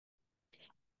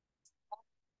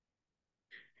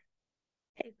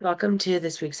Hey, welcome to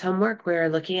this week's homework. We're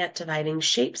looking at dividing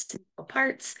shapes into equal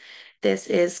parts. This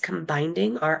is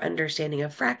combining our understanding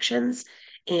of fractions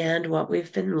and what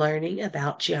we've been learning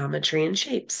about geometry and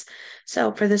shapes.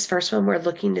 So for this first one, we're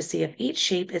looking to see if each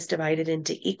shape is divided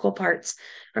into equal parts.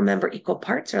 Remember, equal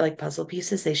parts are like puzzle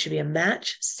pieces. They should be a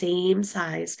match, same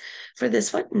size. For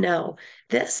this one, no.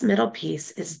 This middle piece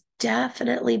is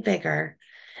definitely bigger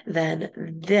than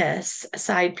this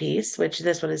side piece, which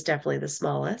this one is definitely the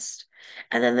smallest.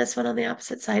 And then this one on the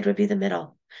opposite side would be the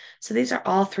middle. So these are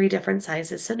all three different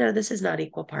sizes. So no, this is not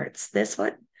equal parts. This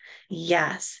one,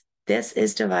 yes, this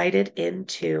is divided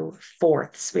into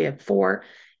fourths. We have four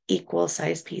equal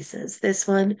size pieces. This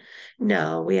one,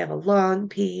 no, we have a long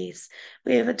piece.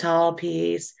 We have a tall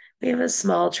piece. We have a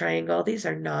small triangle. These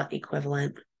are not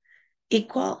equivalent.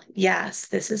 Equal, yes,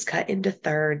 this is cut into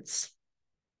thirds.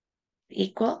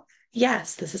 Equal,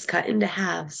 yes, this is cut into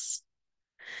halves.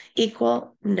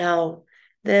 Equal? No.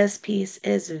 This piece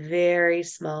is very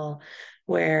small,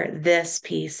 where this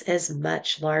piece is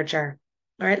much larger.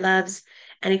 All right, loves,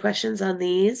 any questions on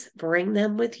these? Bring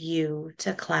them with you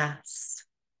to class.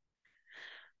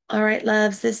 All right,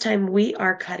 loves, this time we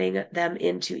are cutting them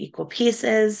into equal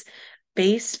pieces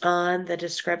based on the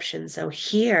description. So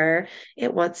here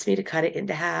it wants me to cut it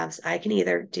into halves. I can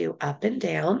either do up and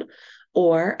down,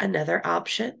 or another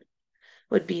option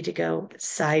would be to go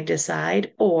side to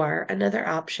side, or another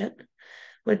option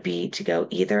would be to go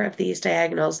either of these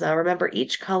diagonals. Now remember,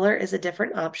 each color is a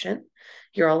different option.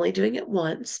 You're only doing it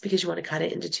once because you want to cut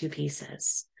it into two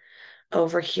pieces.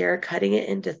 Over here, cutting it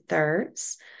into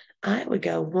thirds, I would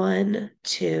go 1,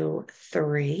 2,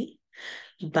 3,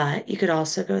 but you could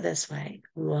also go this way,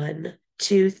 1,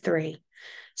 2, 3.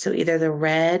 So either the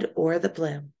red or the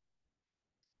blue.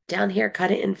 Down here,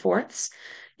 cut it in fourths.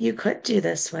 You could do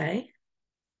this way,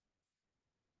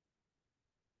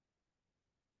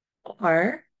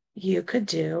 or you could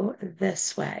do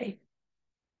this way.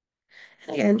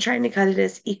 And again, trying to cut it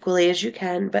as equally as you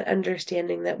can, but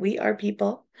understanding that we are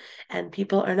people and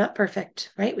people are not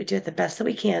perfect, right? We do it the best that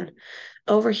we can.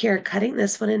 Over here, cutting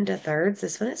this one into thirds,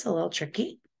 this one is a little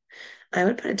tricky. I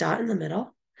would put a dot in the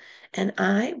middle, and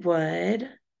let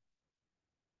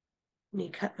me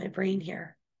cut my brain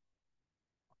here.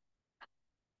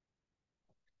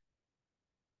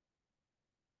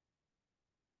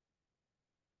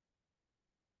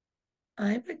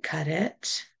 I would cut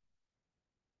it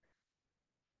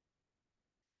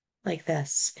like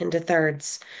this into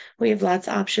thirds. We have lots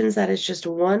of options. That is just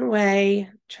one way.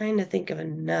 I'm trying to think of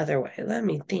another way. Let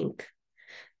me think.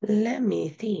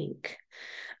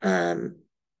 Um,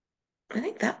 I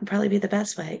think that would probably be the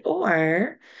best way.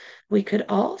 Or we could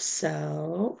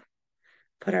also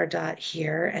put our dot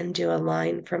here and do a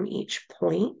line from each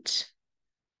point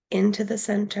into the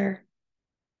center.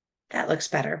 That looks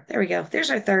better. There we go. There's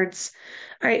our thirds.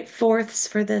 All right, fourths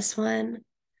for this one.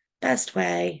 Best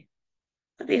way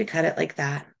would be to cut it like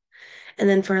that. And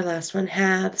then for our last one,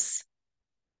 halves,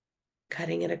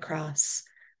 cutting it across.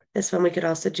 This one we could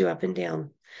also do up and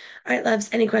down. All right, loves,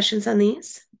 any questions on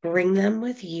these? Bring them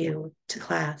with you to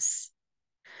class.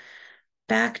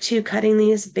 Back to cutting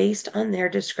these based on their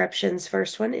descriptions.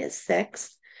 First one is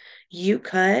 6. You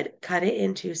could cut it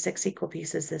into 6 equal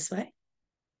pieces this way.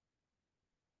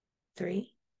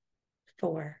 3,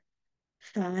 4,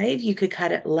 5. You could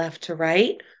cut it left to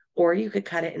right, or you could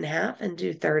cut it in half and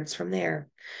do thirds from there.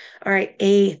 All right,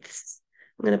 eighths.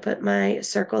 I'm going to put my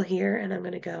circle here, and I'm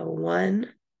going to go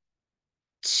 1,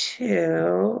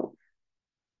 2,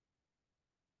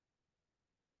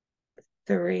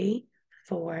 3,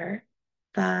 4,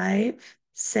 5,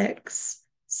 6,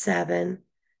 7,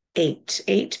 8.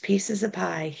 8 pieces of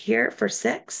pie. Here for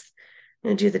 6, I'm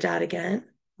going to do the dot again.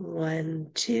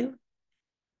 1, 2,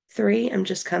 3. I'm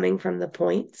just coming from the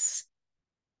points.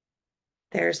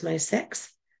 There's my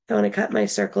 6. I want to cut my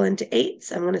circle into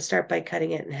 8s. I'm going to start by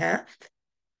cutting it in half.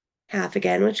 Half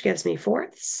again, which gives me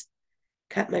fourths.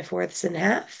 Cut my fourths in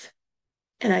half,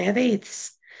 and I have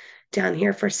eighths. Down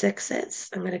here for 6s,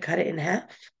 I'm going to cut it in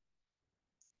half.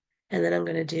 And then I'm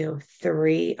going to do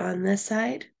 3 on this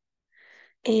side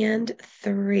and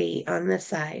 3 on this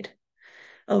side.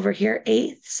 Over here,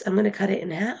 eighths, I'm going to cut it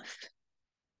in half.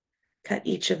 Cut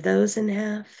each of those in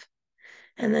half,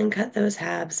 and then cut those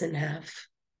halves in half.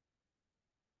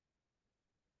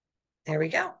 There we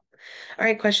go. All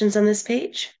right, questions on this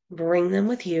page? Bring them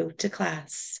with you to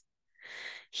class.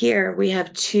 Here we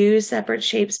have 2 separate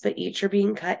shapes, but each are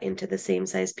being cut into the same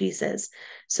size pieces.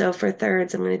 So for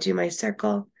thirds, I'm going to do my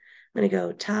circle. I'm going to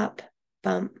go top,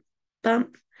 bump,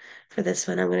 bump. For this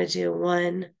one, I'm going to do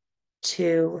 1,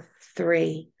 2,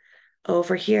 3.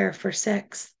 Over here for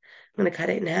 6, I'm going to cut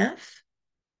it in half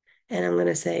And I'm going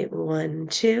to say 1,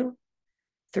 2,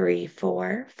 3,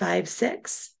 4, 5,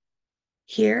 6.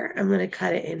 Here, I'm going to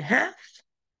cut it in half,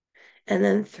 and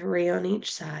then 3 on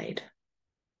each side.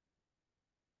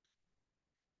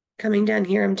 Coming down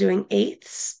here, I'm doing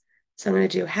eighths. So I'm going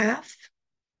to do half,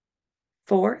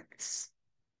 fourths,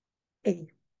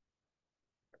 eighth.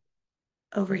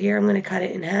 Over here, I'm going to cut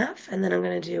it in half, and then I'm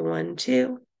going to do 1,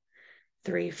 2,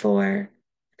 3, 4,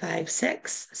 5,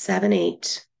 6, 7,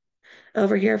 8.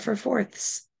 Over here for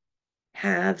fourths,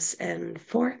 halves and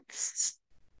fourths,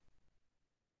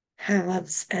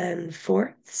 halves and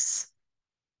fourths.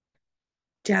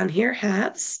 Down here,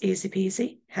 halves, easy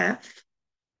peasy, half,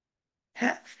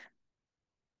 half.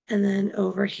 And then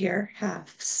over here,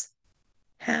 halves,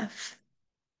 half,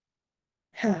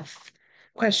 half.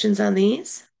 Questions on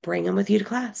these? Bring them with you to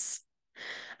class.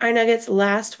 All right, Nuggets,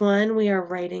 last one, we are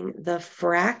writing the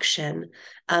fraction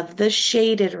of the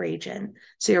shaded region.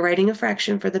 So you're writing a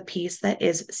fraction for the piece that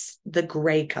is the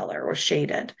gray color or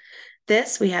shaded.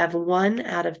 This, we have 1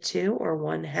 out of 2 or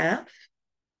 1/2.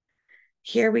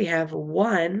 Here we have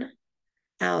 1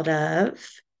 out of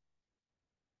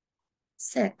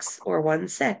 6 or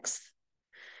 1/6.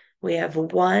 We have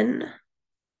 1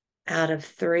 out of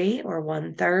 3 or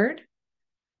 1/3.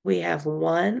 We have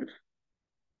 1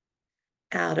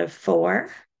 out of 4.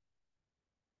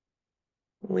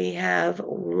 We have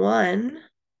 1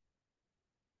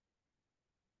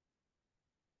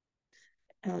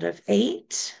 out of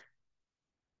 8.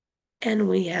 And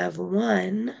we have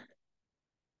 1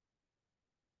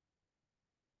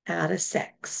 out of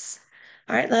 6.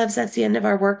 All right, loves, that's the end of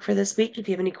our work for this week. If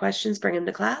you have any questions, bring them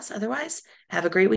to class. Otherwise, have a great week.